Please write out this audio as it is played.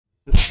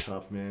It's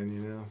tough, man, you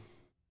know?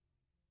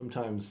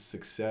 Sometimes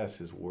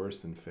success is worse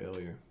than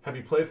failure. Have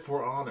you played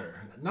For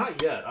Honor?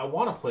 Not yet. I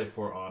want to play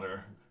For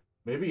Honor.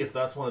 Maybe if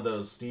that's one of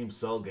those Steam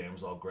Cell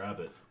games, I'll grab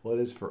it. What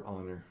is For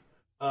Honor?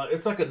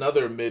 It's like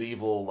another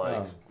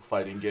medieval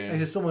fighting game.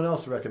 And someone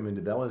else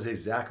recommended that. I want to say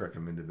Zach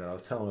recommended that. I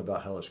was telling him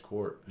about Hellish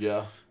Court.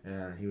 Yeah.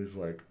 And he was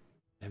like,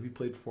 have you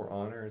played For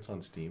Honor? It's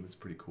on Steam. It's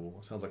pretty cool.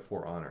 It sounds like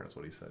For Honor. That's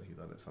what he said. He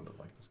thought it sounded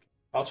like this game.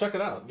 I'll check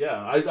it out.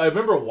 Yeah, I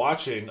remember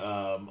watching.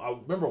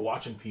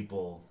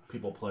 People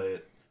play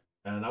it,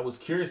 and I was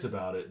curious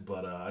about it,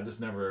 but I just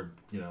never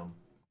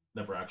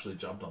actually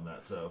jumped on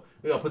that. So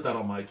maybe I'll put that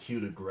on my queue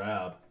to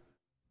grab.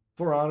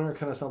 For Honor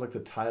kind of sounds like the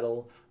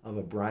title of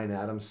a Bryan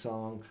Adams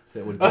song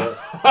that would go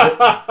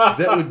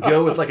that would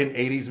go with like an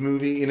 '80s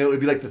movie. You know, it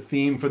would be like the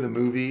theme for the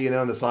movie. You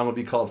know, and the song would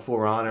be called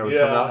For Honor. It would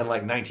come out in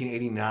like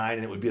 1989,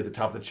 and it would be at the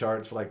top of the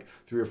charts for like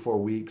 3 or 4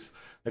 weeks.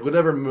 Like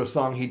whatever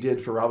song he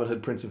did for Robin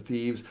Hood, Prince of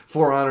Thieves,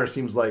 For Honor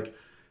seems like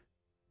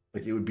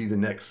it would be the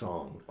next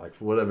song, like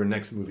for whatever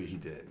next movie he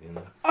did. You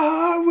know,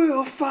 I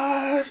will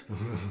fight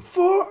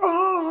for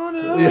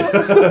honor. Yeah.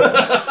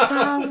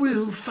 I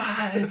will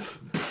fight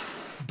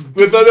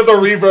with the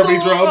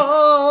reverby drums.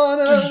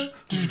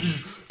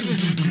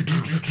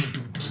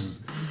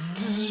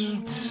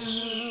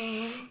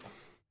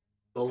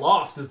 The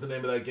Lost is the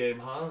name of that game,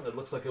 huh? It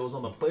looks like it was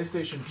on the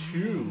PlayStation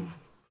 2.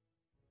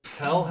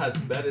 Hell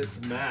has met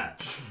its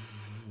match.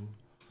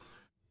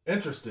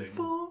 Interesting.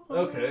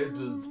 Okay, it's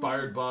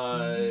inspired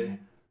by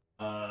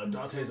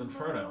Dante's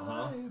Inferno,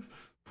 huh?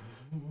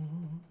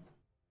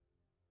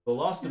 The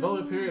Lost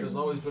development period has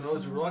always been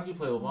relatively rocky.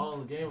 Playable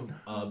model of the game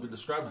been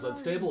described as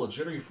unstable, a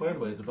jittery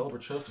friendly. The developer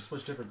chose to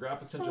switch different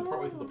graphics engine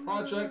partway through the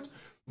project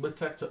with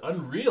tech to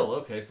Unreal.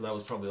 Okay, so that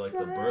was probably like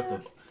the birth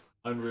of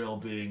Unreal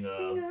being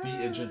the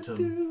engine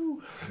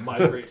to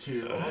migrate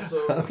to.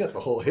 Also, I've got the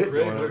whole hit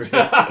going over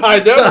here. I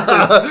noticed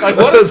this. Like,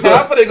 what is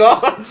happening?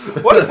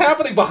 What is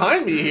happening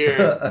behind me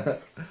here?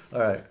 All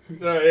right.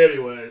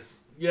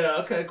 Anyways, yeah.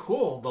 Okay.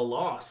 Cool. The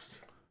Lost.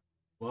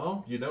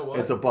 Well, you know what?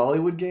 It's a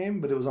Bollywood game,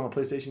 but it was on a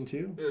PlayStation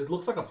 2. It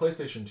looks like a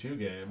PlayStation 2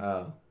 game.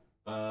 Oh.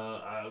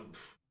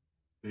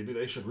 Maybe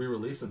they should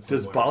re-release it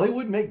somewhere. Does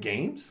Bollywood make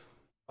games?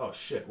 Oh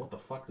shit! What the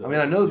fuck? I mean,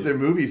 I know that their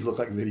movies look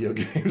like video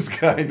games,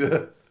 kind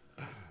of.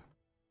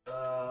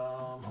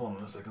 Hold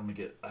on a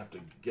second. I have to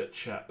get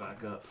chat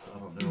back up. I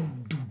don't know.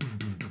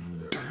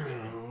 There we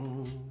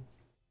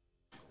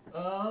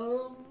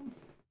go.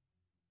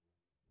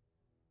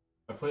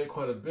 I play it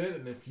quite a bit,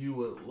 and if you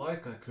would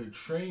like, I could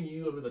train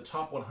you over the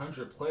top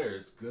 100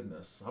 players.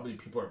 Goodness, how many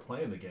people are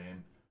playing the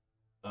game?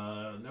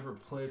 Never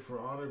played For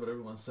Honor, but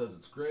everyone says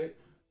it's great.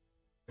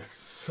 It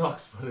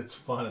sucks, but it's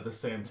fun at the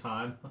same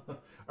time.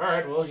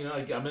 Alright, well, you know,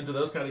 I'm into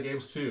those kind of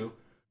games too.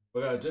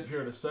 We got a dip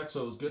here in a sec,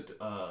 so it was good.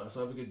 So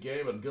have a good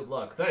game and good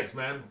luck. Thanks,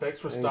 man. Thanks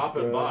for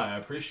stopping by. I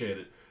appreciate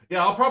it.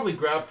 Yeah, I'll probably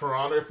grab For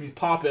Honor if you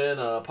pop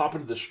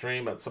into the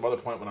stream at some other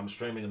point when I'm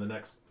streaming in the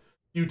next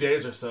few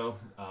days or so.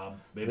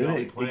 Maybe I'll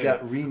be playing. It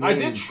got renamed. I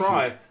did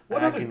try.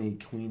 What Agony,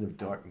 Queen of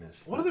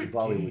Darkness. What other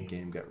Bollywood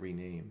game got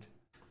renamed?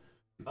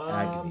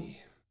 Agony.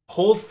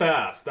 Hold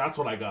Fast. That's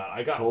what I got.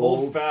 I got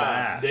Hold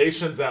Fast.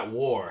 Nations at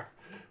War,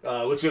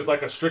 which is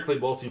like a strictly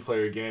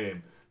multiplayer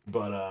game.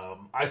 But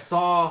I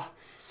saw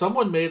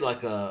someone made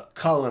like a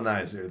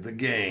Colonizer, the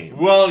game.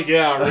 Well,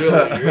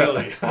 yeah,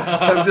 really.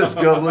 I'm just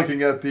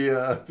looking at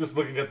the just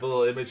looking at the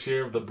little image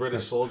here of the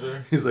British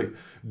soldier. He's like,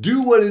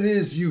 do what it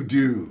is you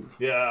do.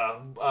 Yeah.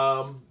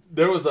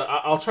 There was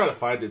I'll try to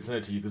find it and send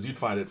it to you because you'd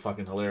find it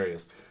fucking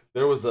hilarious.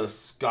 There was a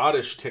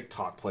Scottish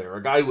TikTok player,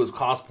 a guy who was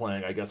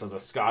cosplaying, I guess, as a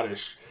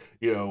Scottish,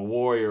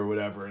 warrior or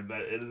whatever, and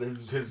that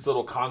his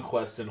little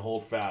conquest in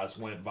Hold Fast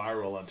went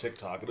viral on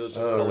TikTok, and it was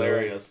just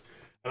hilarious. Really?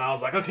 And I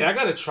was like, okay, I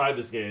gotta try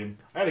this game.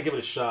 I gotta give it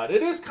a shot.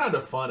 It is kind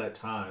of fun at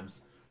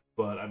times,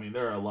 but I mean,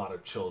 there are a lot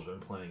of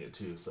children playing it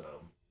too, so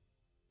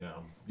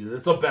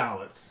it's a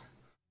balance.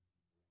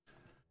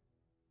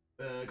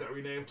 Got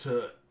renamed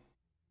to.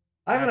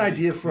 I have an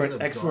idea for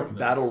an excellent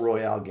battle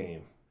royale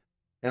game,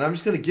 and I'm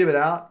just gonna give it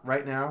out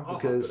right now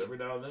because every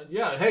now and then,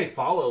 yeah. Hey,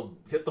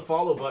 hit the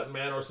follow button,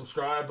 man, or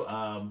subscribe.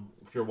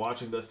 If you're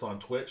watching this on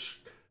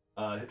Twitch,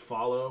 hit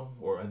follow,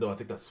 or though I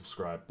think that's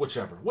subscribe,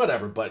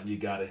 whatever button you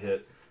gotta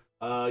hit.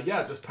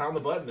 Yeah, just pound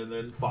the button and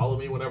then follow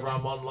me whenever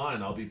I'm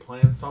online. I'll be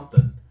playing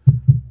something.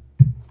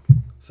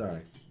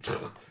 Sorry.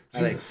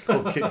 Jesus. I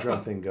had a cool kick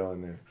drum thing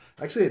going there.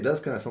 Actually, it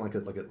does kind of sound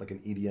like an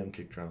EDM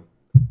kick drum.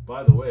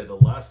 By the way, the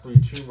last 3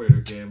 Tomb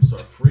Raider games are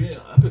free in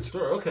Epic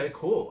Store. Okay,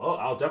 cool. Oh,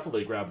 I'll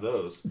definitely grab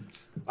those.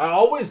 I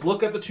always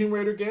look at the Tomb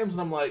Raider games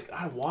and I'm like,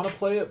 I want to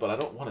play it, but I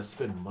don't want to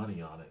spend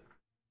money on it.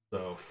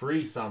 So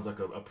free sounds like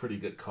a pretty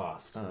good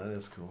cost. Oh, that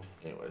is cool.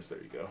 Anyways, there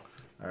you go.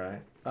 All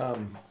right.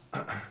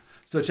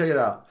 So check it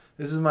out.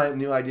 This is my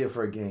new idea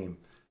for a game.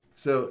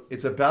 So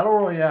it's a battle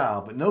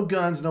royale, but no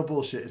guns, no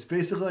bullshit. It's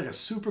basically like a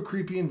super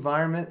creepy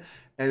environment,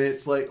 and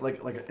it's like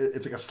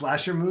a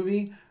slasher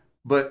movie,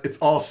 but it's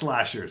all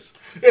slashers.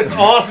 It's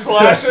all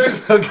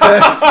slashers? Okay.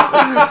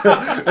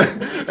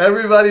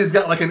 Everybody's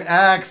got like an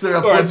axe or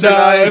a butcher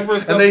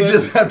knife, and they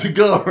just have to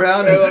go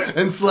around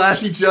and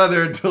slash each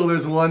other until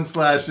there's one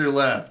slasher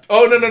left.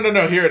 Oh,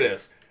 no. Here it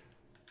is.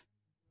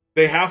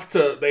 They have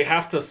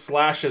to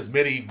slash as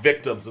many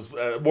victims, as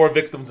more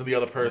victims than the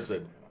other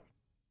person.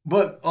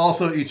 But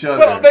also each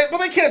other. But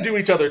they can't do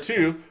each other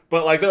too.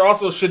 But like there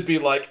also should be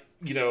like,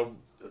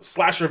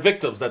 slasher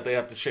victims that they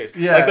have to chase.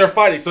 Yeah. Like they're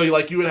fighting. So you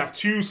would have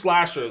two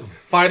slashers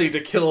fighting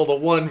to kill the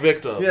one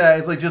victim. Yeah,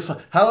 it's like just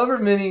however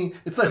many.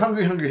 It's like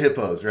Hungry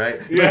Hippos,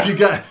 right? Yeah. Like you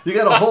got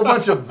a whole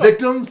bunch of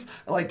victims,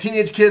 like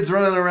teenage kids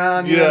running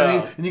around. You know what I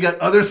mean? And you got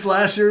other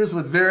slashers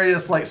with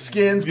various like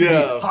skins, could be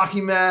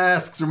hockey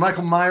masks or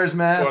Michael Myers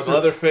masks, or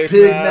Leatherface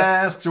pig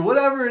masks or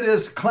whatever it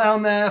is,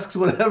 clown masks,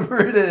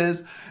 whatever it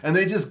is, and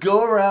they just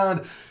go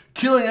around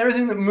killing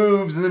everything that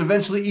moves, and then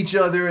eventually each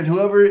other, and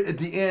whoever at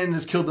the end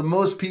has killed the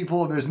most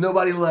people, and there's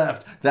nobody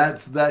left,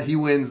 he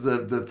wins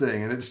the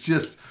thing. And it's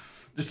just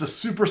a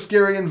super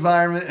scary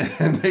environment,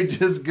 and they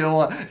just go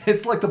on.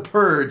 It's like The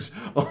Purge,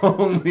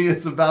 only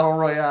it's a battle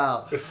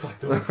royale. It's like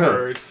The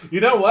Purge.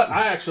 You know what?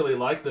 I actually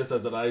like this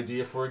as an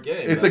idea for a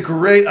game. It's a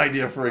great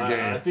idea for a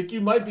game. I think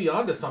you might be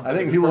onto something. I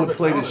think people would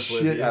play the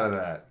shit out of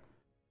that.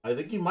 I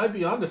think you might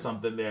be onto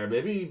something there.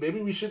 Maybe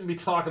we shouldn't be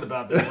talking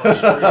about this on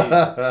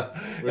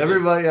stream.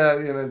 Everybody,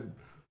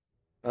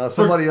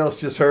 somebody else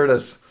just heard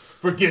us.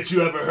 Forget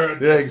you ever heard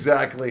this. Yeah,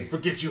 exactly.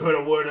 Forget you heard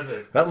a word of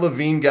it. That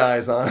Levine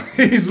guy's on.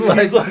 He's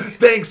like,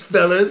 thanks,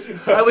 fellas.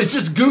 I was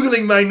just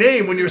Googling my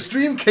name when your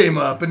stream came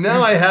up, and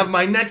now I have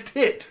my next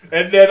hit.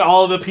 And then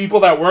all of the people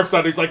that works on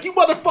it, he's like, you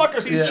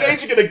motherfuckers, he's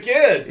changing it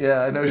again.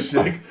 Yeah, I know shit.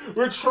 Like,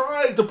 we're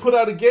trying to put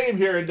out a game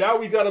here, and now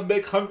we got to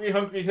make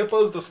Hungry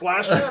Hippos the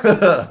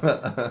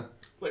slasher?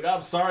 Like,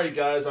 I'm sorry,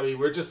 guys. I mean,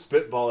 we're just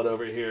spitballing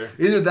over here.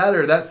 Either that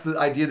or that's the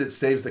idea that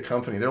saves the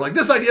company. They're like,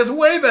 this idea is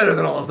way better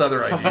than all those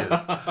other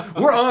ideas.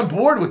 We're on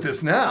board with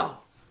this now.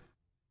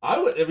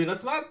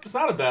 It's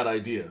not a bad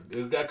idea.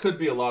 That could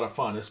be a lot of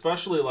fun,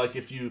 especially like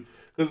if you,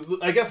 because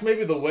I guess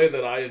maybe the way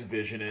that I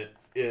envision it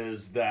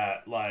is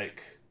that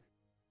like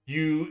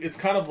it's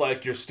kind of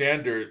like your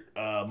standard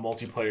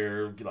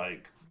multiplayer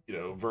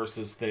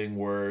versus thing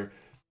where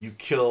you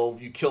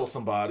kill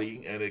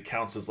somebody and it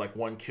counts as like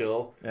one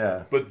kill.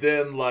 Yeah. But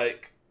then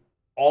like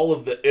all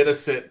of the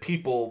innocent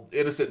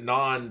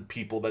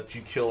non-people that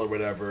you kill or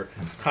whatever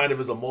kind of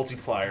is a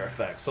multiplier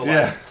effect. So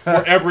like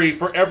for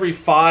every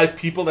 5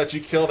 people that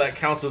you kill, that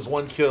counts as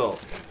one kill.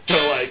 So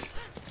like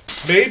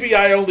maybe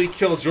I only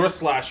killed your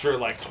slasher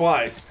like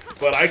twice,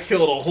 but I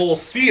killed a whole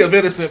sea of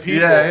innocent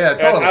people. Yeah,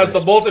 totally. And as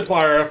the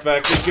multiplier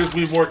effect, it gives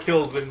me more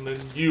kills than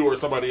you or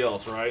somebody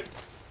else, right?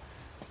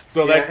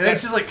 So and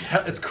it's just like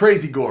it's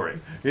crazy gory,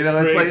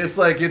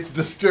 it's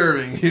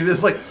disturbing. You're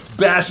just like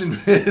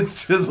bashing.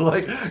 It's just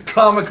like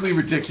comically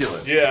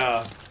ridiculous.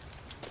 Yeah.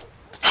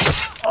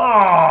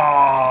 Oh.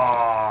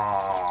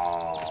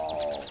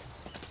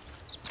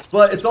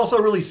 But it's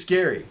also really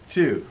scary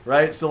too,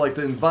 right? So like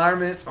the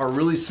environments are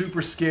really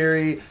super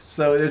scary.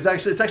 So it's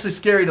actually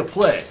scary to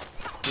play,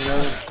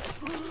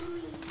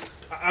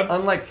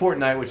 Unlike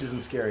Fortnite, which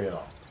isn't scary at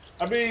all.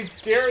 I mean,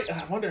 scary.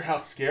 I wonder how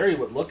scary it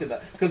would look at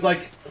that. Because,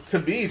 like, to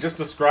me, just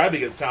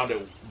describing it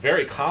sounded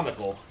very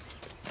comical.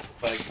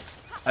 Like,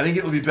 I think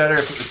it would be better if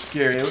it was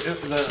scary.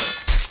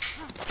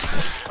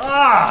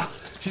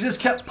 She just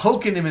kept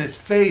poking him in his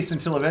face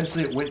until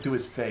eventually it went through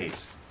his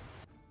face.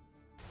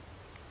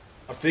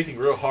 I'm thinking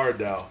real hard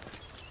now.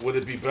 Would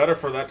it be better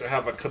for that to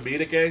have a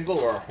comedic angle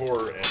or a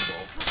horror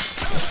angle?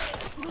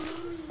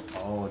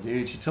 Oh,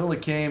 dude, she totally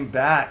came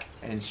back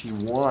and she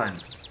won.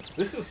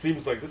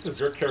 Seems like this is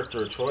your character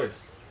of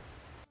choice.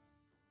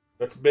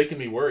 That's making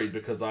me worried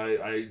because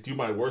I do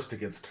my worst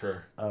against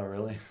her. Oh,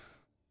 really?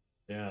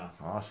 Yeah.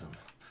 Awesome.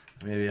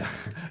 Maybe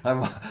I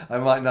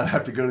might not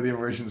have to go to the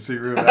emergency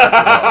room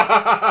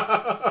after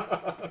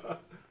all.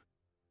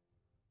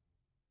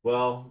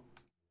 Well,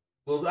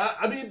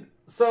 I mean,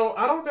 so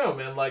I don't know,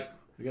 man. Like,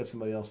 we got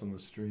somebody else on the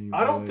stream.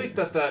 I don't think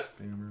that.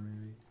 Spammer,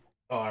 maybe.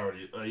 Oh, I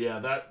already.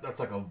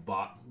 That's like a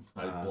bot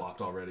I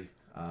blocked already.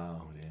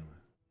 Oh, damn.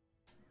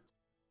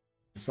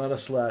 It's not a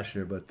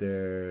slasher, but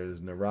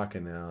there's Naraka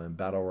now and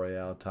Battle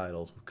Royale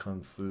titles with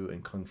Kung Fu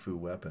and Kung Fu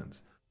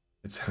weapons.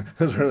 It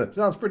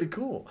sounds pretty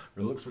cool.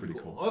 It looks pretty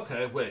cool.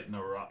 Okay, wait,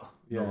 Naraka.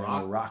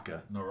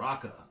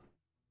 Huh.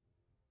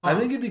 I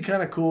think it'd be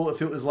kind of cool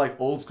if it was like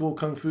old school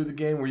Kung Fu, the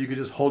game, where you could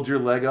just hold your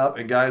leg up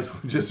and guys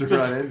would just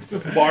run in.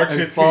 Just march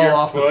and into fall your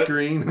off foot. the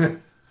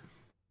screen.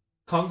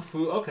 Kung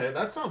Fu, okay,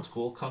 that sounds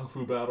cool. Kung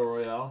Fu Battle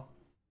Royale.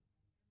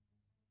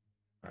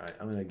 Alright,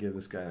 I'm going to give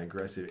this guy an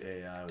aggressive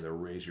AI with a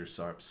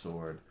razor-sharp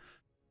sword.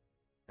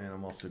 And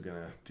I'm also going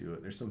to do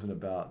it. There's something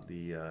about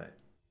the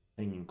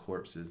hanging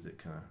corpses that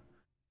kind of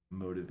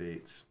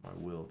motivates my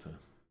will to...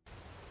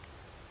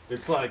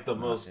 It's like the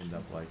most end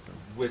up like them.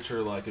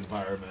 Witcher-like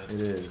environment.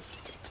 It is.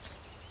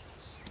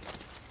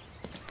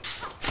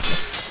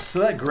 So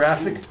that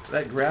graphic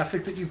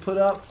that you put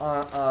up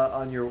on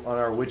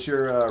our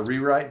Witcher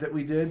rewrite that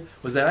we did,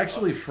 was that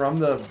actually from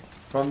the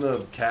From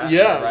the cast?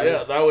 Yeah, right?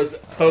 yeah, that was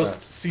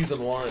post season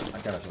 1. I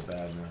gotta feel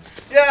bad now.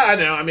 Yeah, I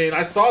know. I mean,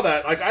 I saw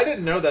that. Like, I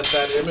didn't know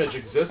that image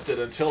existed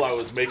until I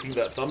was making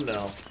that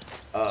thumbnail.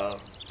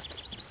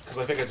 Because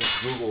I think I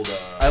just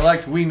Googled... I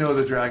liked We Know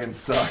the Dragon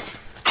Sucked.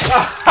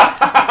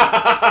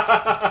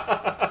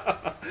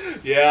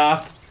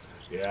 Yeah.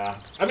 Yeah.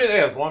 I mean,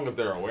 hey, as long as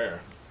they're aware.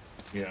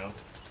 You know?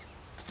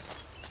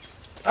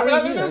 I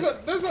mean, there's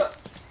a...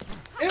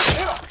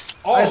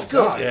 Oh, I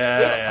still, God.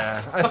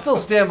 yeah. I still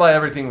stand by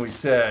everything we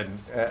said.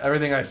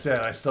 Everything I said,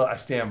 I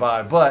stand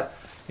by. But,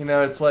 you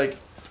know, it's like,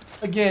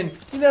 again,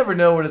 you never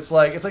know what it's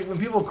like. It's like when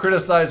people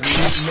criticize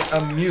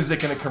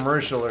music in a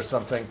commercial or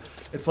something.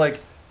 It's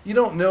like, you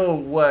don't know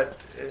what,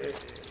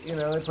 you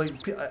know, it's like,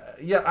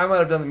 yeah, I might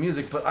have done the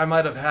music, but I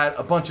might have had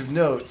a bunch of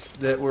notes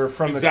that were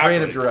from the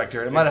creative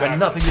director. It might have had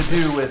nothing to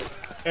do with...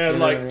 And,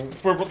 like,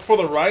 for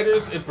the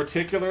writers in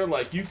particular,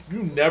 like, you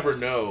never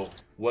know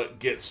what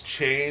gets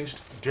changed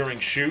during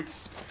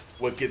shoots,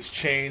 what gets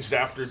changed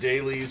after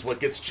dailies, what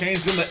gets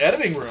changed in the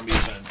editing room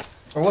even.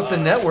 Or what the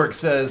network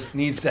says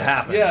needs to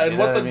happen. Yeah, and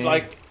what the,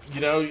 like,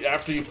 you know,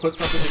 after you put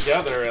something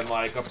together and,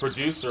 like, a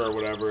producer or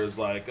whatever is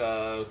like,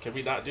 can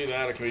we not do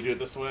that, or can we do it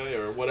this way,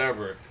 or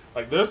whatever.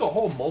 Like, there's a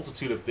whole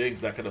multitude of things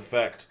that can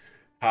affect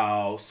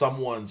how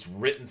someone's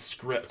written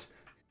script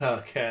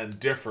can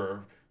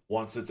differ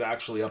once it's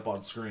actually up on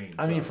screen.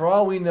 I mean, for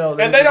all we know...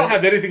 And they don't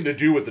have anything to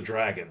do with the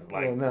dragon.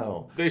 Like, well,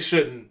 no. They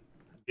shouldn't,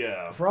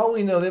 yeah. For all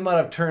we know, they might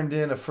have turned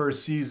in a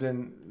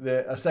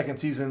second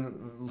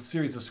season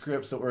series of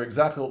scripts that were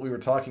exactly what we were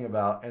talking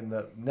about, and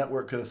the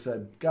network could have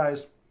said,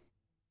 guys,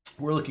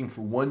 we're looking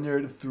for one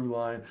narrative through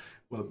line.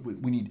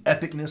 We need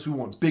epicness, we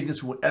want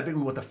bigness, we want epic,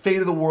 we want the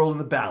fate of the world and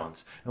the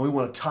balance, and we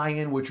want to tie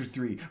in Witcher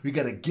 3. We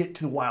got to get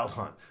to the Wild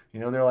Hunt. You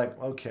know, and they're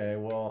like, okay,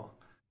 well...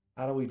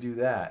 how do we do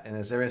that? And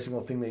as every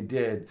single thing they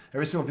did,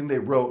 every single thing they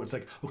wrote, it's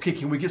like, okay,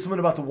 can we get something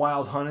about the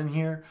Wild Hunt in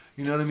here?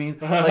 You know what I mean?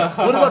 Like,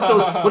 what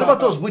about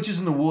those witches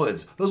in the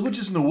woods? Those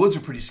witches in the woods are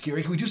pretty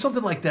scary. Can we do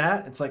something like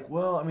that? It's like,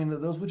 well, I mean,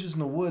 those witches in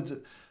the woods.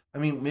 I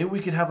mean, maybe we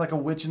could have like a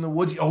witch in the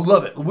woods. Oh,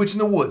 love it, a witch in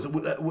the woods.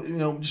 You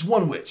know, just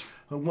one witch.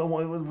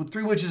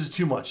 3 witches is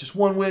too much. Just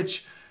one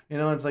witch. You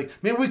know, it's like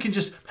maybe we can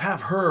just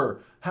have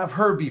her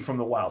be from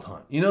the Wild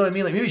Hunt. You know what I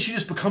mean? Like maybe she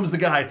just becomes the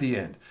guy at the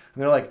end.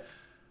 And they're like,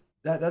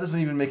 that doesn't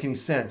even make any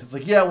sense. It's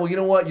like, yeah, well, you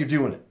know what? You're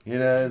doing it. You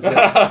know.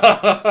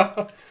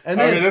 And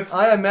then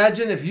I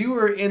imagine if you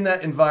were in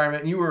that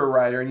environment and you were a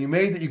writer and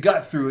you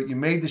got through it, you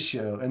made the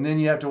show, and then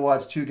you have to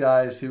watch two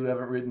guys who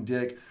haven't written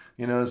dick,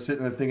 you know, sit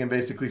in the thing and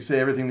basically say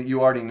everything that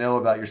you already know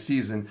about your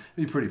season.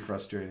 It'd be pretty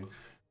frustrating.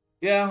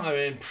 Yeah, I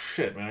mean,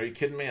 shit, man, are you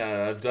kidding me?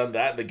 I've done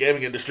that in the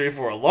gaming industry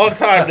for a long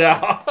time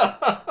now.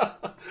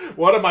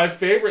 One of my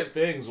favorite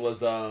things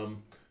was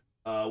one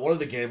of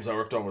the games I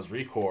worked on was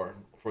Recore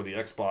for the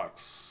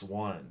Xbox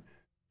One,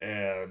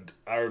 and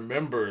I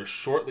remember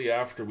shortly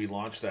after we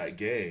launched that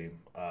game,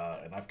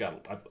 and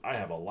I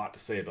have a lot to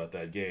say about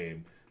that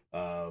game,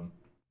 and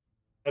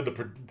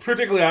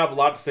particularly I have a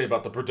lot to say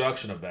about the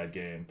production of that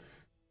game.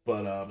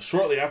 But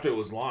shortly after it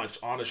was launched,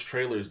 Honest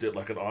Trailers did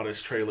like an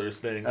Honest Trailers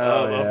thing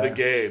of the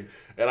game,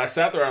 and I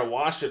sat there, I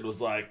watched it, and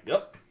was like,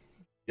 yep,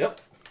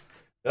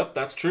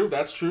 that's true,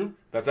 that's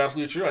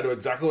absolutely true. I know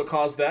exactly what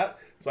caused that.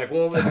 It's like,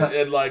 well,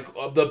 and like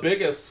the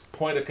biggest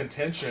point of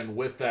contention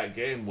with that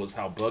game was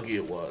how buggy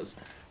it was,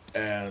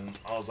 and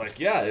I was like,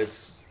 yeah,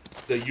 it's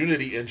the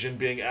Unity engine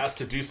being asked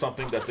to do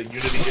something that the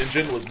Unity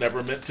engine was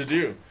never meant to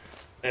do,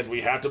 and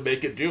we had to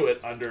make it do it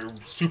under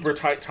super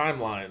tight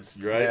timelines,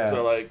 right? Yeah.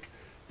 So like,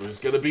 there's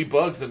gonna be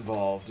bugs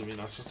involved. I mean,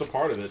 that's just a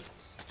part of it.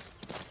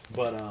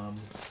 But I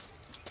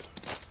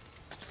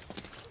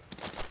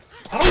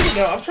don't even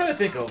know. I'm trying to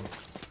think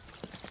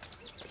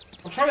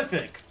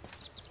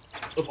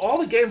of all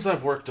the games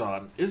I've worked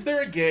on, is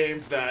there a game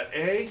that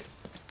A,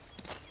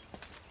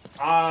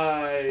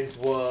 I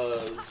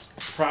was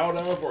proud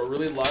of or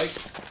really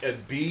liked,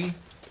 and B,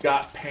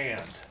 got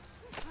panned?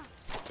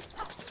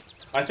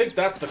 I think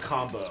that's the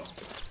combo.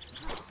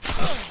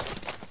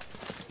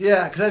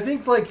 Yeah, because I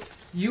think like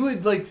you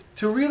would like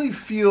to really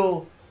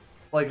feel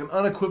like an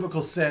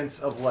unequivocal sense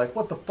of like,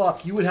 what the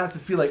fuck? You would have to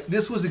feel like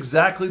this was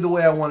exactly the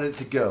way I wanted it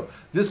to go.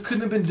 This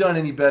couldn't have been done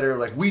any better.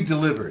 Like, we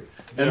delivered.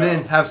 And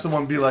then have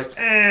someone be like,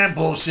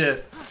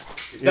 bullshit.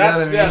 You know what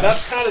I mean? Yeah,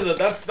 that's kind of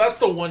that's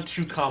the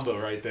 1-2 combo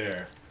right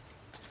there.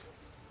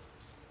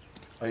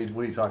 What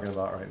are you talking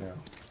about right now?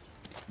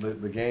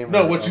 The game?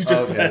 No, what you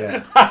just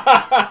said.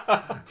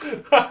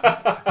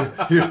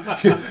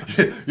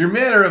 Yeah. Your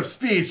manner of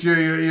speech,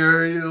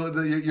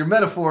 your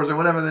metaphors or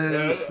whatever,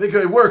 they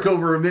could work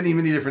over many,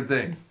 many different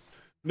things.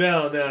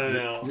 No.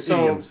 So,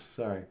 idioms,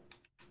 sorry.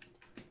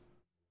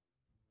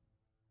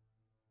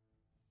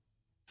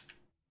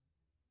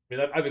 I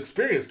mean, I've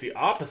experienced the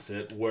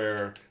opposite,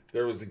 where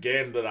there was a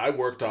game that I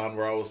worked on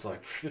where I was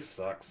like, this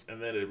sucks,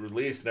 and then it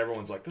released, and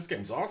everyone's like, this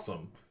game's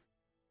awesome.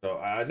 So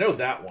I know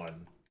that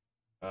one.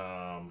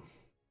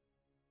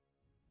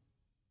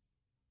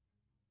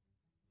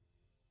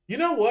 You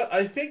know what?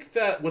 I think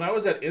that when I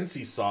was at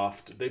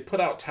NCSoft, they put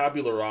out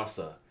Tabula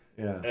Rasa,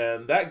 Yeah.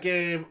 And that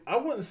game, I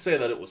wouldn't say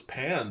that it was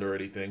panned or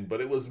anything,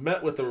 but it was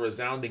met with a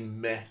resounding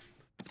meh.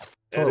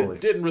 Totally. And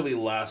it didn't really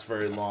last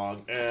very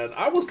long. And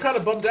I was kind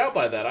of bummed out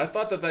by that. I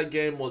thought that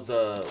game was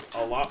a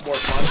lot more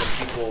fun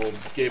than people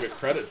gave it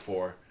credit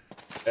for.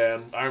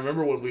 And I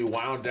remember when we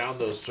wound down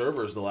those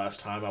servers the last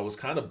time, I was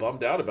kind of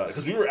bummed out about it.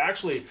 Because we were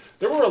actually,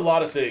 there were a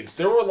lot of things.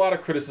 There were a lot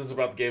of criticisms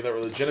about the game that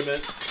were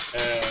legitimate.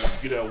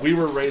 And, you know, we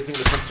were raising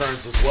the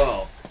concerns as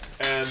well.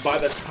 And by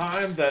the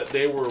time that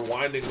they were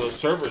winding those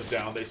servers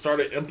down, they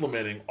started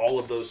implementing all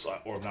of those,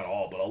 or not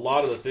all, but a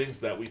lot of the things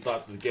that we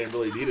thought the game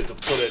really needed to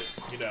put it,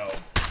 you know,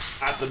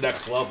 at the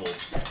next level.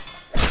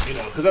 You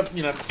know, because at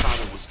the time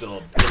it was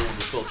still, everyone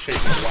was still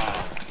chasing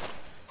WoW.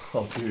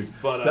 Oh, dude,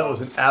 but, that was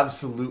an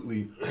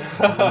absolutely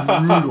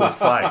brutal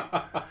fight.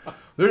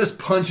 They're just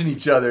punching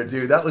each other,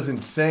 dude. That was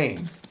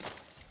insane.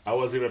 I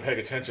wasn't even paying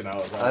attention. I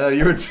know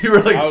you were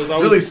like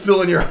really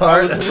spilling your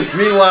heart.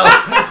 Meanwhile,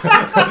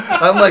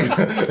 I'm like,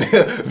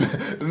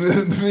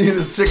 me and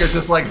this chick are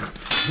just like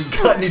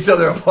cutting each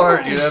other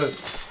apart. You know.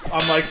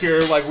 I'm like here,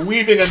 like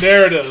weaving a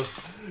narrative.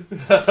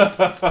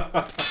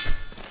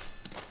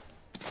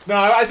 No,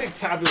 I think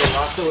Tabula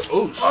Rasa.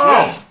 Oh shit!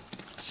 Oh,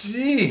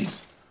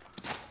 jeez.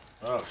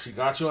 Oh, she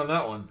got you on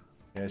that one.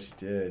 Yeah, she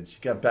did. She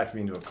got backed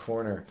me into a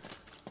corner.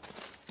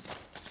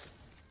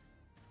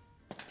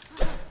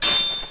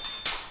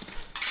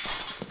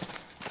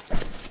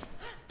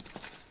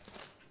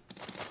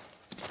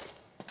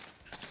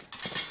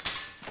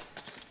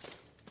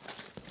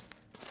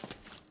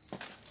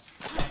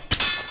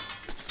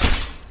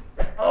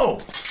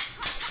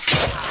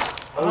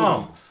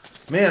 Oh,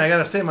 man, I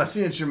gotta say my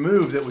signature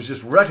move that was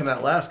just wrecking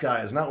that last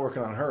guy is not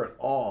working on her at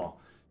all.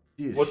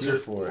 She is What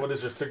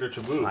is your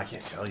signature move? I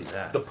can't tell you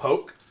that. The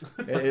poke?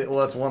 Well,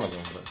 that's one of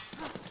them. But...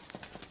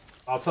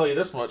 I'll tell you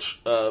this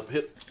much.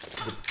 Hit.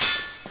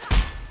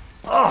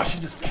 Oh, she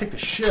just kicked the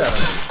shit out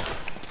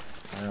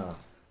of me. Yeah.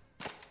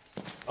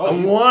 Oh,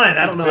 I won.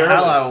 I don't know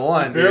how I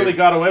won. Barely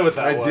got away with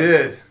that. I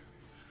did.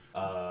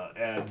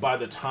 And by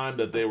the time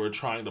that they were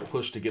trying to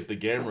push to get the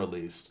game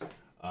released,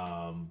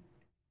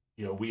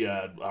 you know, we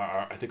had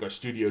I think our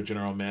studio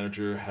general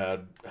manager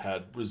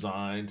had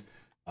resigned.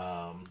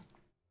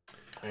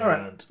 All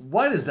right.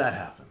 Why does that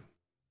happen?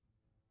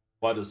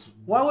 Why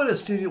would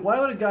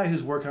a guy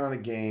who's working on a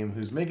game,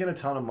 who's making a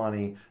ton of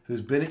money,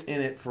 who's been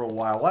in it for a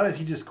while, why does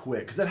he just quit?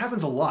 Because that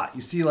happens a lot.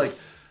 You see, like,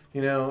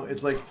 you know,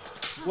 it's like,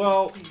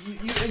 well,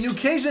 you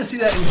occasionally see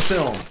that in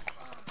film.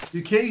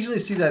 You occasionally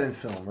see that in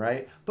film,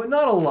 right? But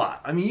not a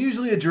lot. I mean,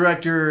 usually a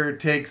director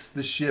takes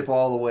the ship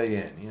all the way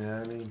in. You know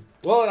what I mean?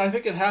 Well, and I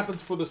think it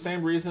happens for the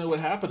same reason it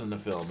would happen in a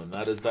film, and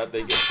that is that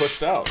they get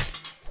pushed out.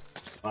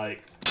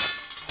 Like,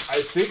 I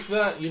think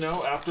that, you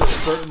know, after a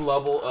certain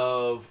level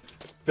of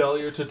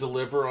failure to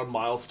deliver on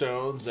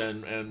milestones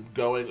and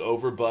going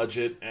over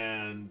budget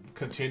and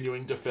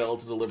continuing to fail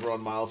to deliver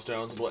on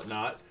milestones and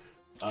whatnot,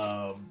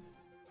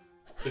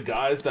 the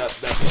guys that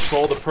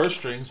control the purse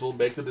strings will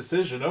make the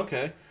decision,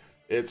 okay,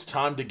 it's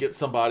time to get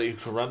somebody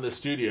to run the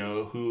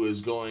studio who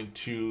is going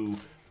to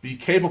be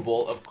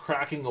capable of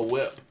cracking a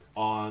whip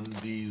on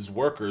these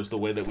workers the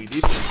way that we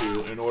need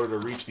them to in order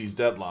to reach these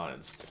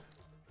deadlines.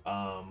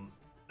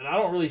 And I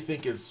don't really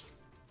think it's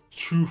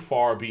too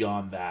far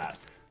beyond that.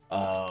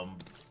 I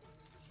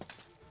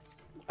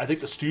think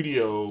the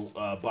studio,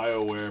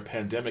 BioWare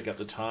Pandemic at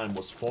the time,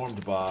 was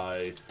formed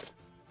by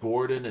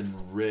Gordon and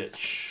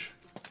Rich.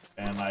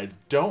 And I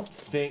don't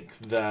think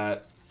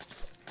that...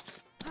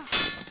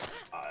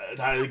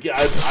 I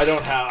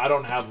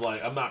don't have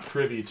like, I'm not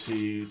privy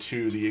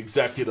to the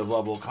executive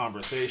level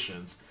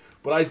conversations,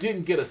 but I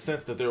didn't get a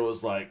sense that there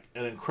was like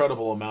an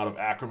incredible amount of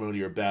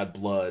acrimony or bad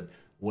blood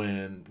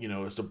when, you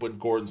know, when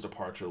Gordon's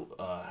departure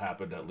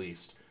happened, at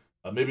least.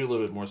 Maybe a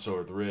little bit more so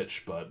with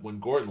Rich, but when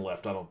Gordon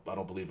left, I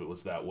don't believe it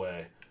was that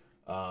way.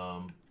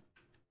 Now,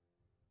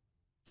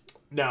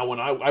 when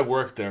I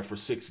worked there for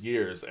 6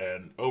 years,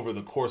 and over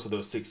the course of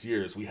those 6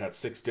 years, we had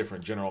 6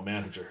 different general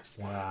managers.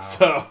 Wow.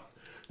 So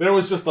there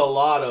was just a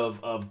lot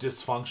of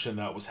dysfunction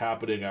that was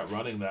happening at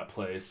running that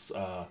place.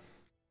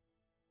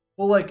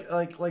 Well, like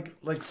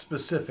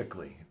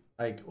specifically,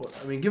 like,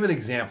 I mean, give an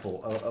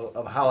example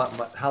of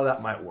how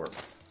that might work,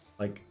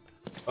 like.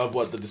 Of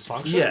what, the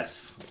dysfunction?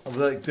 Yes,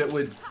 like that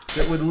would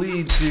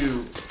lead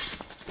to.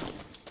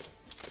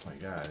 Oh my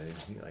God,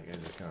 I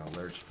just kind of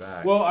lurched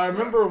back. Well, I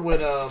remember when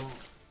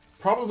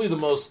probably the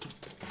most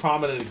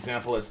prominent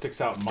example that sticks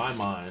out in my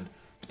mind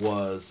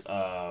was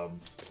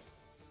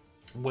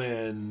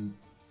when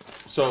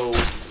Star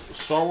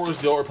Wars: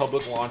 The Old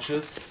Republic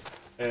launches,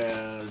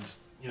 and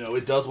you know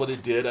it does what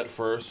it did at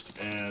first,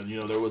 and you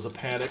know there was a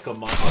panic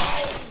among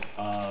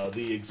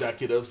the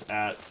executives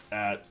at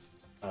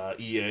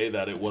EA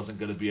that it wasn't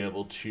going to be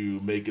able to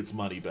make its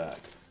money back.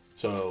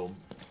 So,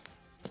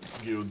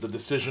 you know, the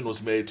decision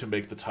was made to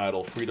make the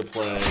title free to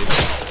play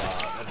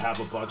and have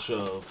a bunch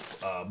of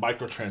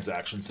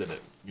microtransactions in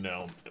it. You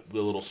know,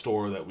 the little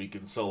store that we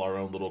can sell our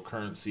own little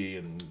currency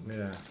and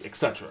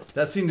etc.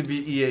 That seemed to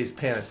be EA's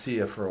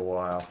panacea for a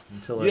while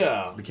until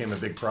it became a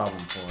big problem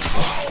for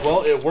them.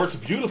 Well, it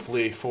worked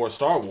beautifully for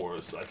Star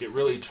Wars. Like, it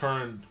really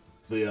turned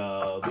the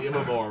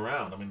MMO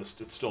around. I mean,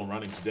 it's still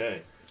running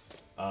today.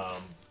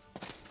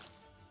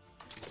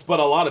 But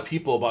a lot of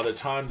people, by the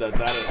time that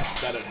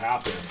had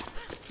happened,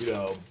 you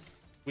know,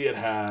 we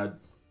had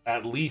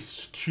at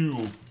least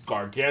 2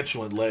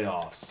 gargantuan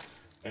layoffs,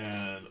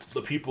 and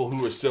the people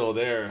who were still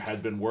there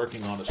had been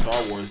working on a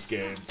Star Wars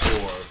game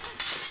for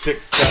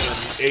 6,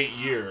 7, 8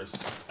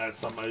 years at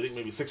some. I think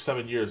maybe 6,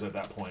 7 years at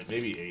that point,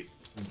 maybe 8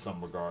 in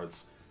some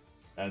regards,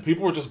 and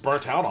people were just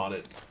burnt out on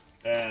it.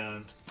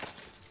 And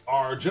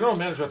our general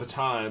manager at the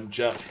time,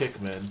 Jeff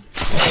Hickman,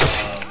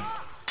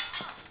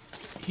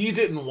 he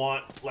didn't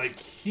want, like,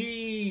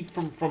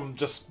 from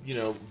just, you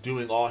know,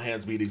 doing all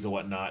hands meetings and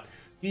whatnot,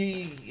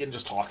 and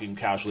just talking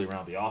casually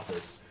around the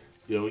office,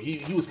 you know,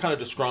 he was kind of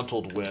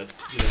disgruntled with,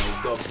 you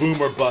know, the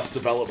boom or bust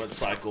development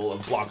cycle of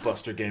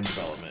blockbuster game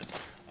development.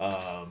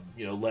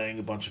 You know, laying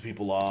a bunch of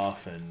people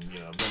off, and, you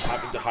know, then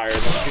having to hire a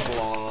bunch of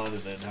people on, and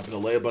then having to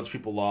lay a bunch of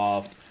people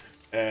off,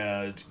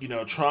 and, you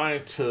know,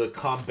 trying to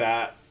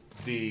combat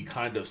the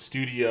kind of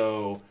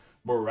studio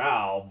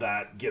morale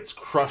that gets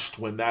crushed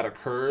when that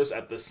occurs,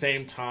 at the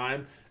same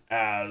time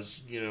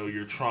as, you know,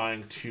 you're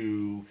trying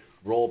to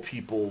roll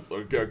people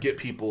or get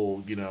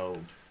people, you know,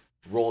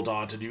 rolled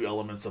on to new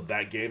elements of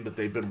that game that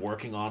they've been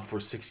working on for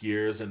 6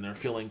 years and they're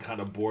feeling kind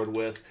of bored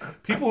with.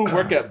 People who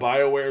work at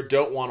BioWare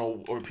don't want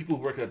to, or people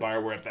who worked at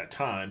BioWare at that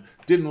time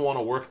didn't want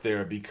to work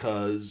there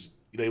because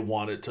they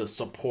wanted to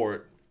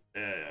support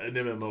an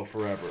MMO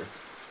forever.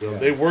 You know,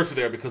 they worked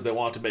there because they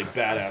wanted to make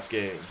badass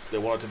games. They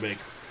wanted to make,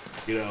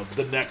 you know,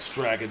 the next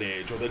Dragon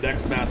Age, or the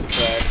next Mass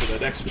Effect, or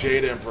the next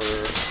Jade Emperor,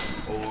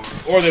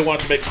 or they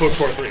wanted to make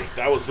KOTOR 3.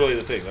 That was really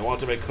the thing. They wanted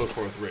to make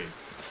KOTOR 3.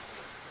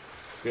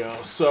 You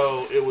know,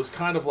 so it was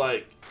kind of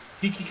like,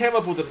 he came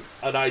up with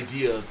an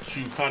idea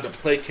to kind of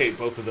placate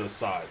both of those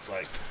sides.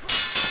 Like,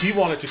 he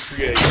wanted to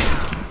create,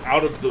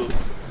 out of the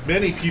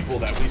many people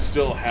that we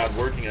still had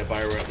working at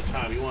BioWare at the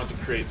time, he wanted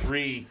to create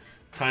 3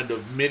 kind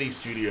of mini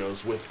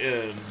studios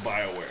within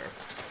BioWare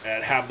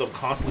and have them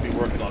constantly be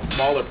working on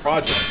smaller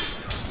projects,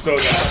 so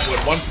that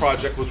when one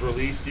project was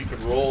released, you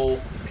could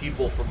roll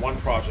people from one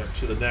project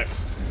to the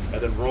next, and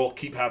then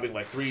keep having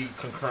like 3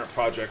 concurrent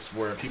projects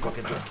where people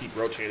can just keep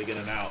rotating in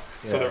and out.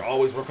 Yeah. So they're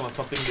always working on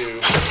something new,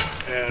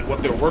 and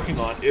what they're working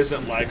on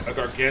isn't like a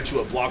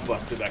gargantuan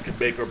blockbuster that can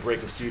make or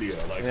break a studio.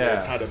 Like,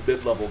 they're kind of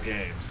mid-level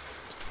games,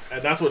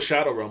 and that's what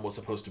Shadow Realm was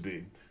supposed to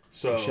be.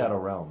 So Shadow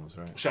Realms,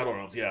 right? Shadow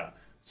Realms, yeah.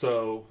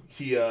 So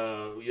he, you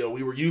know,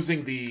 we were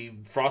using the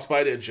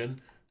Frostbite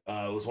engine.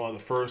 It was one of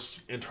the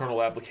first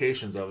internal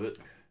applications of it.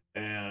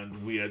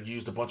 And we had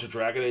used a bunch of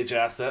Dragon Age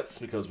assets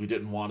because we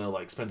didn't want to,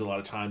 like, spend a lot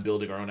of time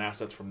building our own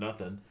assets from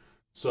nothing.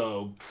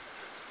 So,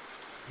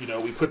 you know,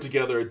 we put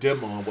together a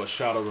demo on what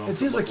Shadow Realms. It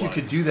seems like you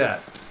could do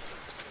that,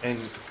 and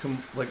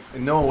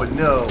no one would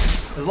know,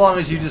 as long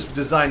as you just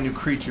design new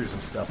creatures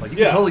and stuff. Like, you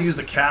can totally use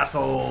the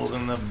castles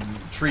and the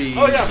trees.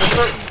 Oh yeah, for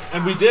certain.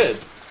 And we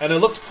did, and it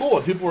looked cool,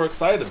 and people were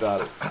excited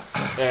about it.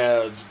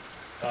 And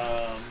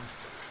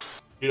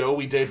you know,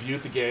 we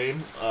debuted the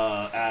game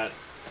at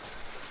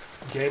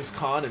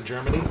Gamescom in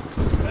Germany,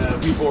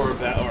 and people were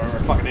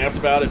fucking amped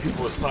about it.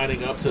 People were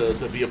signing up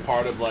to be a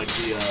part of, like,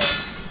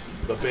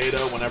 the beta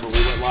whenever we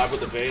went live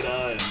with the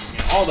beta, and, you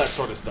know, all that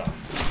sort of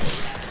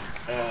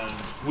stuff.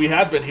 And we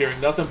had been hearing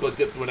nothing but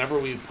whenever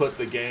we put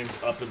the game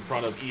up in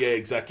front of EA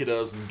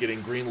executives and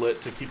getting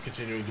greenlit to keep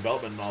continuing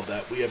development and all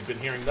that, we have been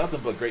hearing nothing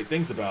but great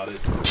things about it.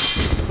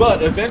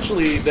 But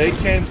eventually they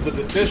came to the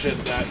decision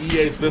that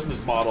EA's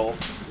business model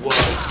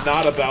was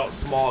not about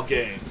small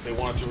games. They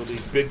wanted to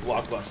release big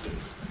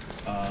blockbusters.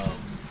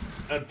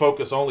 And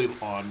focus only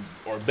on,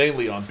 or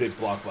mainly on, big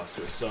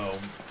blockbusters. So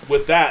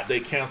with that, they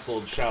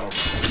canceled Shadow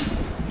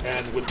Realm.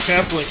 And with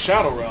canceling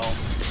Shadow Realm,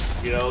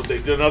 you know, they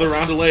did another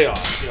round of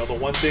layoffs. You know,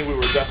 the one thing we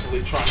were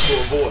desperately trying to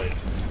avoid.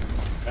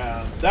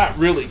 And that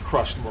really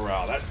crushed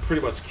morale. That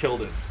pretty much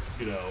killed it,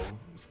 you know,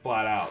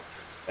 flat out.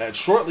 And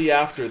shortly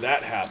after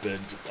that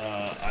happened,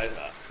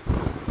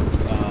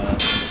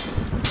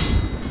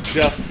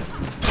 Jeff,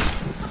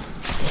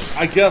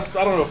 I guess,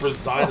 I don't know if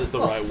resign is the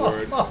right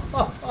word,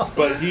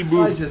 but he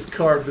moved. I just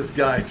carved this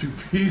guy to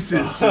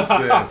pieces just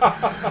then.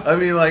 I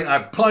mean, like, I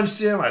punched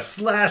him, I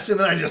slashed him,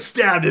 and I just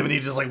stabbed him, and he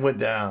just, like, went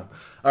down.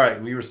 All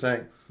right, we were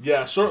saying?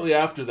 Yeah, shortly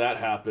after that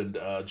happened,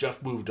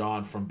 Jeff moved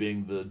on from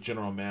being the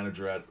general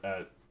manager at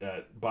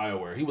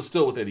BioWare. He was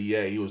still within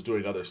EA. He was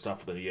doing other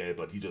stuff within EA,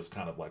 but he just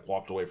kind of, like,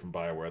 walked away from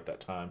BioWare at that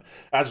time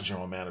as a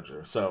general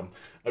manager. So,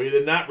 I mean,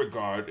 in that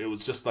regard, it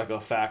was just, like, a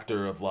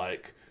factor of,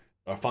 like,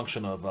 a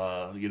function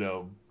of, you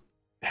know,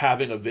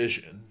 having a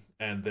vision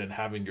and then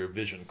having your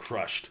vision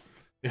crushed,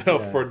 you know,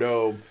 for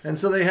no. And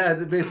so they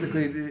had,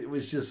 basically, it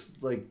was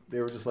just like, they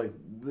were just like,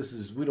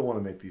 we don't want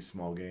to make these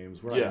small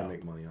games. We're not going to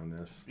make money on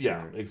this.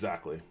 Yeah,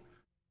 exactly.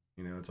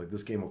 You know, it's like,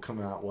 this game will come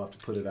out, we'll have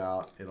to put it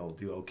out, it'll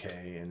do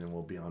okay, and then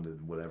we'll be on to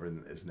whatever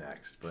is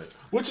next. But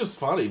which is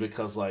funny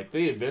because, like,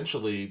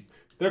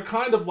 they're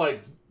kind of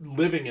like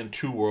living in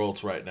 2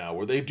 worlds right now,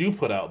 where they do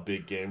put out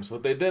big games,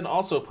 but they then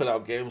also put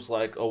out games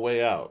like A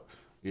Way Out,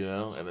 you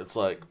know, and it's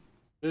like,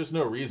 there's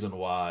no reason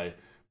why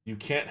you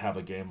can't have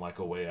a game like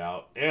A Way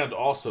Out and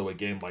also a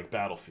game like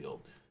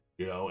Battlefield,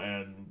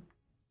 and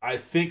I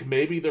think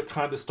maybe they're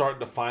kind of starting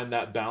to find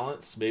that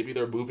balance. Maybe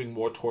they're moving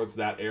more towards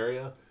that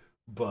area,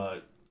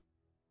 but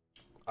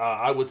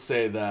I would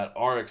say that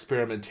our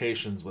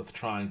experimentations with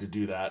trying to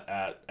do that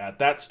at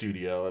that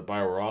studio at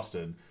BioWare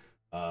Austin,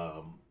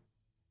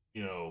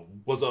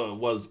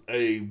 was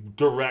a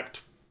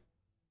direct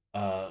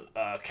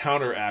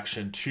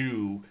counteraction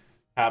to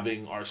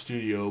having our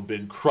studio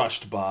been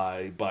crushed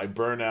by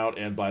burnout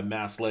and by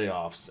mass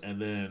layoffs,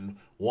 and then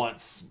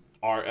once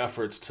our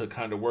efforts to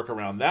kind of work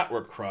around that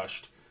were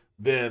crushed,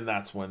 then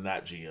that's when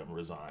that GM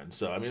resigned.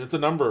 So I mean, it's a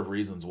number of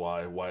reasons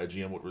why a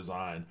GM would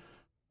resign,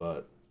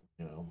 but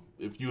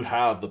if you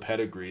have the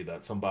pedigree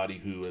that somebody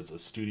who is a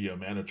studio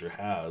manager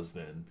has,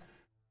 then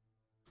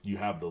you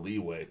have the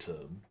leeway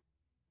to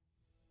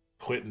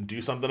quit and do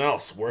something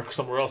else, work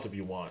somewhere else if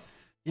you want.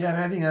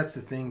 Yeah, I think that's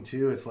the thing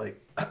too. It's like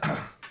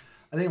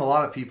I think a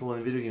lot of people in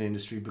the video game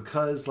industry,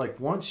 because like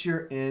once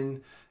you're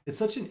in, it's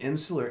such an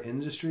insular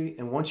industry,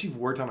 and once you've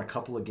worked on a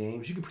couple of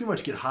games, you can pretty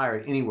much get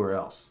hired anywhere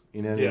else.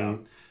 You know what I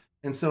mean?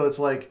 And so it's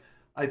like,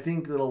 I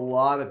think that a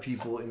lot of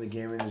people in the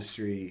game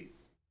industry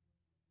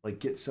like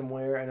get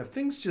somewhere, and if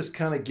things just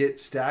kind of get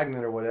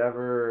stagnant or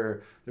whatever,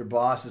 or their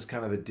boss is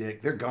kind of a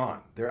dick, they're gone.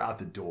 They're out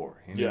the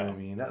door. You know what I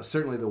mean? That's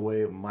certainly the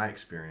way of my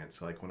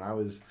experience. Like when I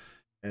was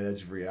at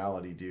Edge of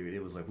Reality, dude,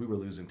 it was like we were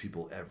losing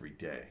people every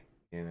day.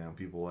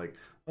 People like,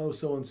 oh,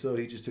 so and so,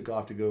 he just took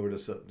off to go over to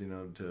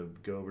to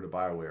go over to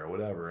BioWare or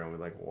whatever, and we're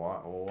like,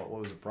 what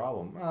was the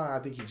problem? I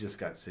think he just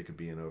got sick of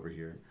being over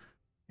here.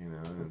 And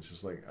it's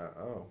just like,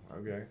 oh,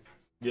 okay.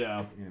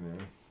 Yeah.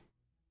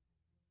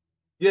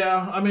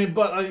 Yeah, I mean,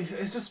 but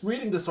it's just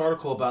reading this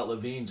article about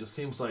Levine just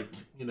seems like,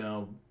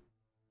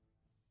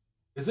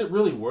 is it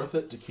really worth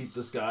it to keep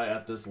this guy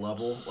at this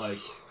level? Like,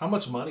 how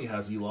much money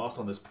has he lost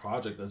on this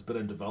project that's been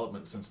in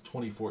development since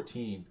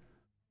 2014?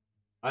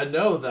 I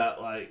know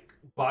that, like,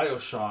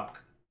 BioShock,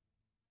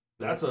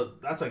 that's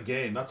a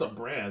game, that's a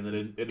brand that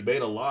it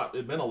made a lot.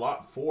 It meant a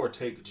lot for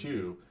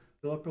Take-Two.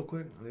 Fill up real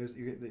quick. This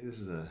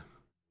is a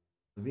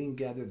Levine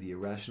gathered the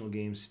Irrational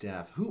Games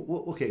staff.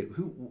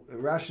 Who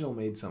Irrational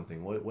made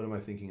something. What am I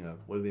thinking of?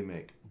 What did they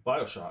make?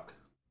 BioShock.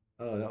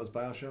 Oh, that was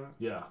BioShock?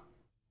 Yeah.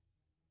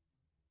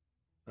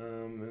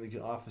 And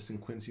the office in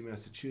Quincy,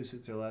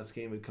 Massachusetts. Their last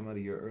game had come out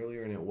a year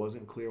earlier, and it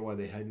wasn't clear why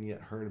they hadn't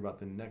yet heard about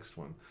the next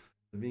one.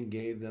 Levine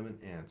gave them an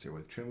answer.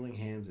 With trembling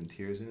hands and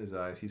tears in his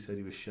eyes, he said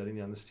he was shutting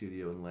down the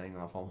studio and laying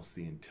off almost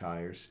the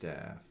entire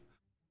staff.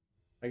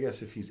 I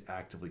guess if he's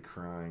actively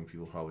crying,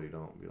 people probably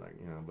don't be like,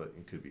 but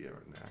it could be an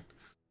act.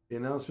 The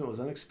announcement was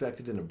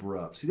unexpected and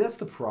abrupt. See, that's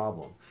the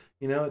problem.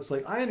 It's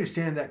like, I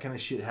understand that kind of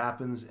shit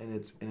happens, and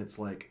it's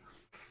like,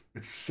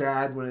 it's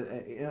sad when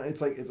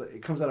it's like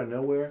it comes out of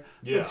nowhere.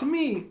 Yeah. But to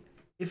me,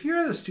 if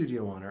you're the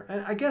studio owner,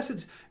 and I guess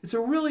it's a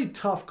really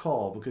tough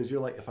call, because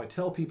you're like, if I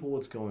tell people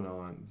what's going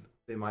on,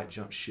 they might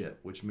jump ship,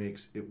 which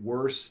makes it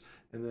worse,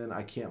 and then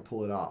I can't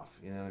pull it off.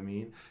 You know what I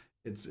mean?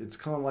 It's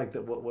kind of like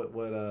that. What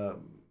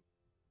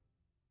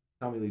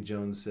Tommy Lee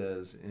Jones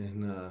says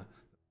in the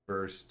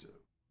first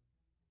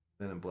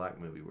Men in Black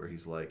movie, where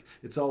he's like,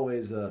 it's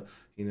always a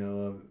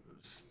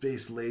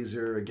space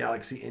laser, a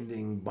galaxy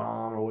ending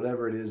bomb, or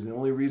whatever it is, and the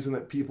only reason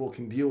that people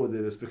can deal with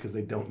it is because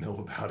they don't know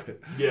about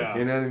it. Yeah.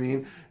 You know what I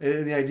mean?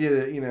 And the idea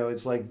that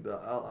it's like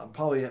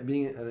probably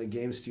being in a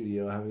game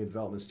studio, having a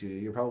development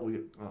studio, you're probably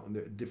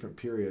in different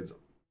periods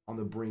on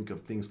the brink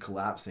of things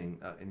collapsing,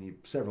 and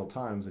several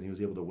times, and he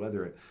was able to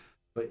weather it.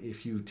 But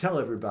if you tell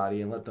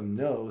everybody and let them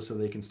know so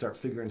they can start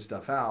figuring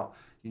stuff out,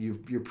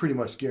 you're pretty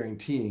much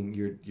guaranteeing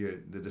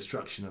the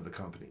destruction of the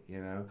company,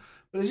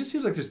 But it just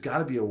seems like there's got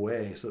to be a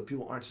way so that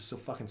people aren't just so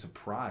fucking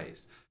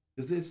surprised.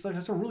 Because it's like,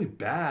 that's a really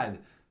bad.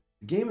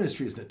 The game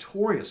industry is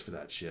notorious for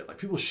that shit. Like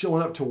people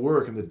showing up to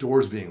work and the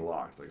doors being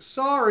locked. Like,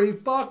 sorry,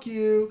 fuck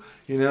you.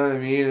 You know what I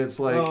mean? It's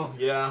like, well,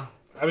 yeah.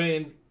 I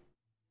mean,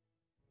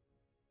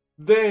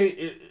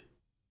 there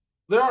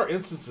are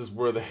instances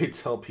where they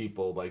tell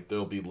people like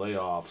there'll be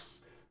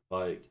layoffs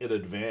like in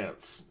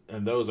advance,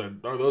 and those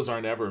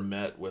aren't ever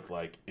met with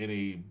like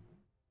any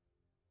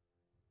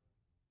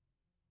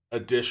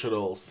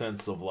additional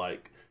sense of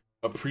like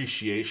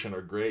appreciation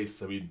or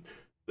grace. I mean,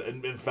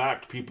 in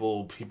fact,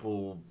 people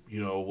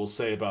will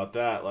say about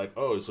that like,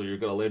 oh, so you're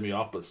gonna lay me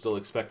off but still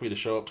expect me to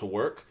show up to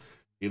work,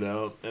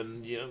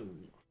 and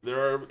there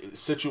are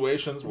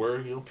situations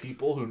where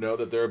people who know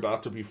that they're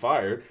about to be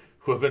fired,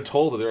 who have been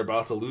told that they're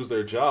about to lose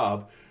their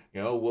job,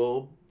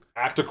 will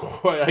act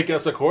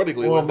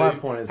accordingly when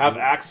they have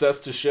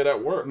access to shit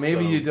at work.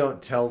 Maybe you don't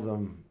tell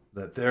them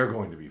that they're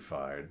going to be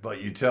fired,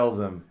 but you tell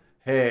them,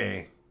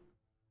 hey,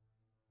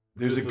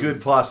 there's a good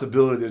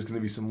possibility there's going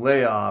to be some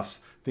layoffs.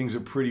 Things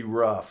are pretty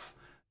rough,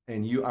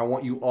 and I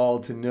want you all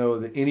to know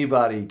that any of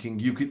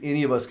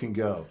us can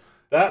go.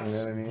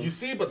 That's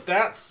but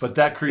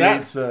that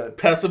creates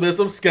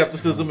pessimism,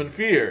 skepticism, and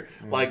fear.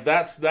 Yeah. Like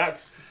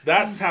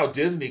that's how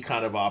Disney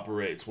kind of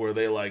operates, where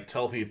they like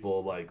tell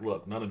people like,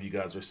 look, none of you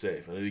guys are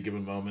safe. At any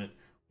given moment,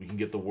 we can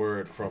get the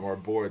word from our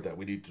board that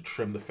we need to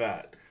trim the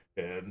fat.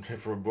 And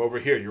from over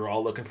here, you're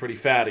all looking pretty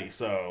fatty.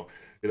 So,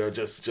 you know,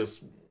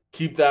 just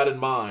keep that in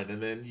mind.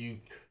 And then you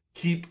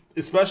keep,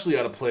 especially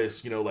at a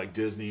place, you know, like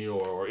Disney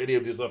or any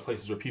of these other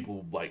places where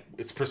people, like,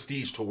 it's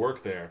prestige to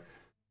work there.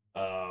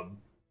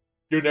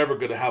 You're never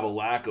going to have a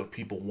lack of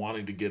people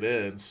wanting to get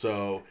in.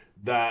 So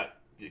that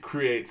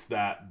creates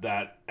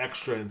that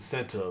extra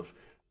incentive,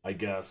 I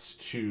guess,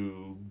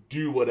 to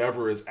do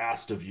whatever is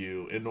asked of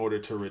you in order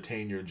to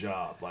retain your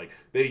job. Like,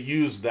 they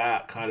use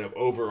that kind of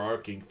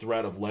overarching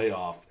threat of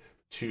layoff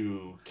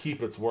to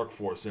keep its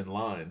workforce in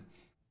line.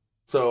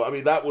 So, I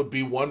mean, that would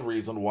be one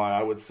reason why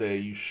I would say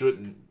you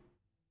shouldn't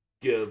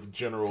give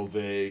General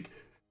Vague,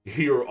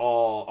 you're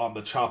all on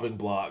the chopping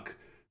block.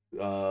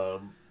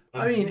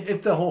 I mean,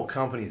 if the whole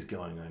company's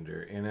going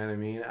under, you know what I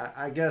mean?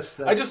 I guess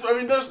that... I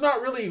mean, there's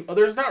not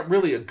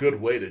really a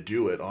good way to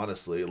do it,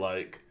 honestly.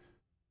 Like,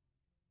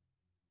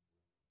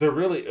 they're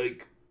really,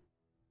 like,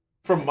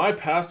 from my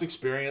past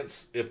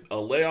experience, if a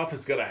layoff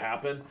is going to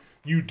happen,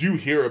 you do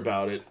hear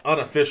about it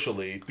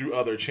unofficially through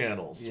other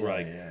channels,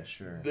 right? Yeah,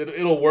 sure.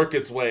 It'll work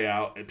its way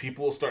out, and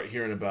people will start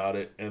hearing about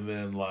it, and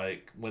then,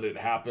 like, when it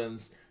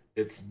happens,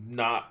 it's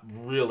not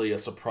really a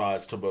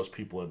surprise to most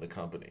people in the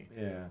company.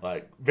 Yeah.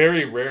 Like,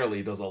 very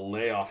rarely does a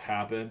layoff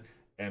happen,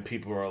 and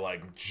people are,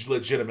 like,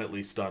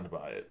 legitimately stunned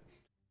by it.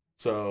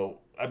 So,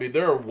 I mean,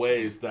 there are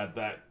ways that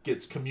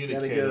gets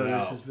communicated Gotta go.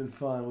 out. This has been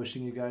fun.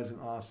 Wishing you guys an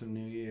awesome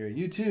new year.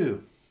 You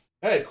too.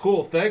 Hey,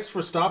 cool. Thanks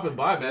for stopping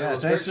by, man. Yeah, it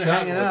was thanks great for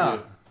chatting hanging with out.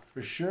 you.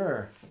 For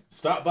sure.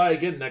 Stop by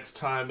again next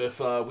time if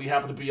we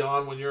happen to be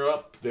on when you're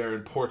up there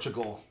in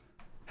Portugal.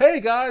 Hey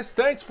guys,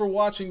 thanks for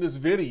watching this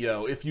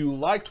video. If you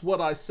liked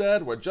what I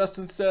said, what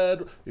Justin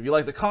said, if you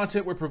like the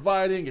content we're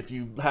providing, if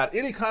you had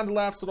any kind of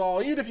laughs at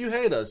all, even if you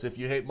hate us, if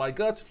you hate my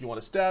guts, if you want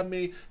to stab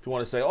me, if you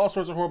want to say all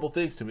sorts of horrible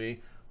things to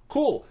me,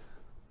 cool.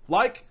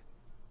 Like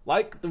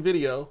the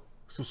video,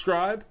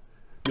 subscribe.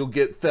 You'll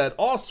get fed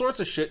all sorts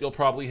of shit you'll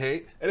probably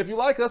hate. And if you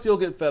like us, you'll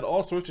get fed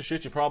all sorts of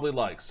shit you probably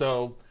like.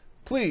 So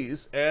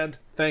please and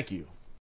thank you.